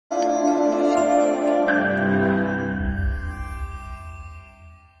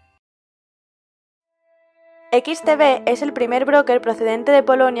XTB es el primer broker procedente de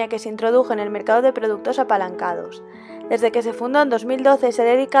Polonia que se introdujo en el mercado de productos apalancados. Desde que se fundó en 2012 se ha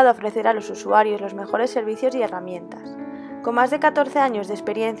dedicado a ofrecer a los usuarios los mejores servicios y herramientas. Con más de 14 años de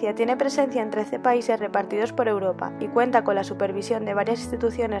experiencia, tiene presencia en 13 países repartidos por Europa y cuenta con la supervisión de varias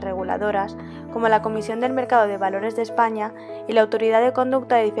instituciones reguladoras como la Comisión del Mercado de Valores de España y la Autoridad de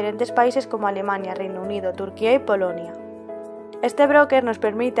Conducta de diferentes países como Alemania, Reino Unido, Turquía y Polonia. Este broker nos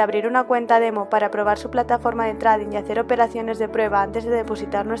permite abrir una cuenta demo para probar su plataforma de trading y hacer operaciones de prueba antes de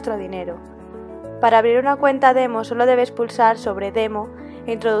depositar nuestro dinero. Para abrir una cuenta demo solo debes pulsar sobre Demo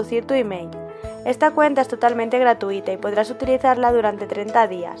e introducir tu email. Esta cuenta es totalmente gratuita y podrás utilizarla durante 30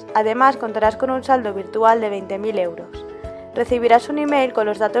 días. Además, contarás con un saldo virtual de 20.000 euros. Recibirás un email con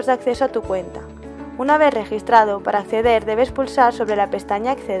los datos de acceso a tu cuenta. Una vez registrado, para acceder debes pulsar sobre la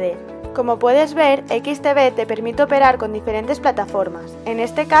pestaña Acceder. Como puedes ver, XTB te permite operar con diferentes plataformas. En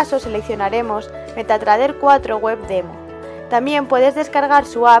este caso seleccionaremos MetaTrader 4 Web Demo. También puedes descargar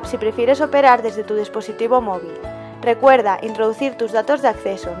su app si prefieres operar desde tu dispositivo móvil. Recuerda introducir tus datos de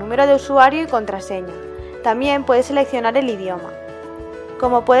acceso, número de usuario y contraseña. También puedes seleccionar el idioma.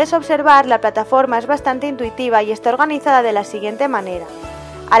 Como puedes observar, la plataforma es bastante intuitiva y está organizada de la siguiente manera.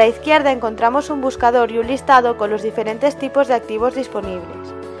 A la izquierda encontramos un buscador y un listado con los diferentes tipos de activos disponibles.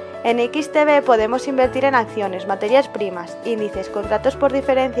 En XTB podemos invertir en acciones, materias primas, índices, contratos por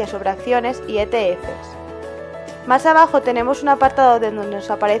diferencia sobre acciones y ETFs. Más abajo tenemos un apartado donde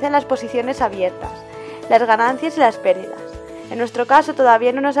nos aparecen las posiciones abiertas, las ganancias y las pérdidas. En nuestro caso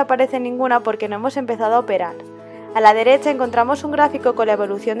todavía no nos aparece ninguna porque no hemos empezado a operar. A la derecha encontramos un gráfico con la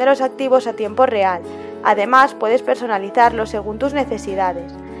evolución de los activos a tiempo real. Además, puedes personalizarlo según tus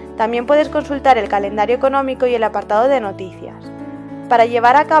necesidades. También puedes consultar el calendario económico y el apartado de noticias. Para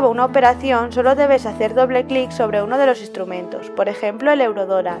llevar a cabo una operación solo debes hacer doble clic sobre uno de los instrumentos, por ejemplo el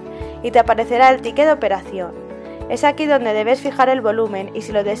eurodólar, y te aparecerá el ticket de operación. Es aquí donde debes fijar el volumen y,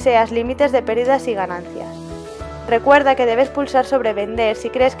 si lo deseas, límites de pérdidas y ganancias. Recuerda que debes pulsar sobre vender si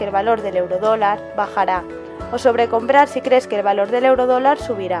crees que el valor del eurodólar bajará, o sobre comprar si crees que el valor del eurodólar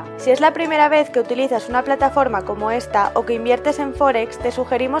subirá. Si es la primera vez que utilizas una plataforma como esta o que inviertes en Forex, te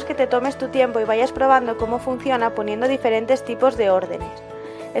sugerimos que te tomes tu tiempo y vayas probando cómo funciona poniendo diferentes tipos de órdenes.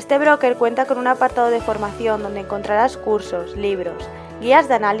 Este broker cuenta con un apartado de formación donde encontrarás cursos, libros, guías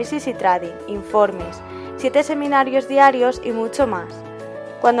de análisis y trading, informes, 7 seminarios diarios y mucho más.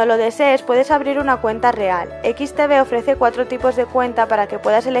 Cuando lo desees puedes abrir una cuenta real. XTB ofrece 4 tipos de cuenta para que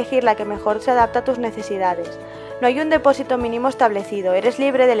puedas elegir la que mejor se adapta a tus necesidades. No hay un depósito mínimo establecido, eres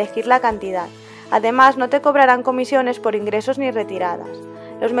libre de elegir la cantidad. Además, no te cobrarán comisiones por ingresos ni retiradas.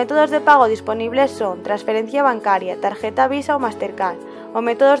 Los métodos de pago disponibles son transferencia bancaria, tarjeta Visa o Mastercard, o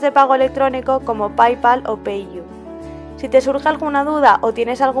métodos de pago electrónico como PayPal o PayU. Si te surge alguna duda o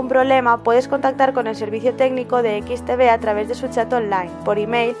tienes algún problema, puedes contactar con el servicio técnico de XTB a través de su chat online, por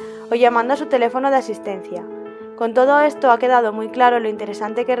email o llamando a su teléfono de asistencia. Con todo esto ha quedado muy claro lo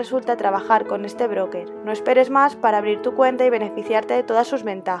interesante que resulta trabajar con este broker. No esperes más para abrir tu cuenta y beneficiarte de todas sus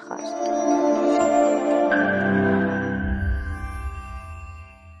ventajas.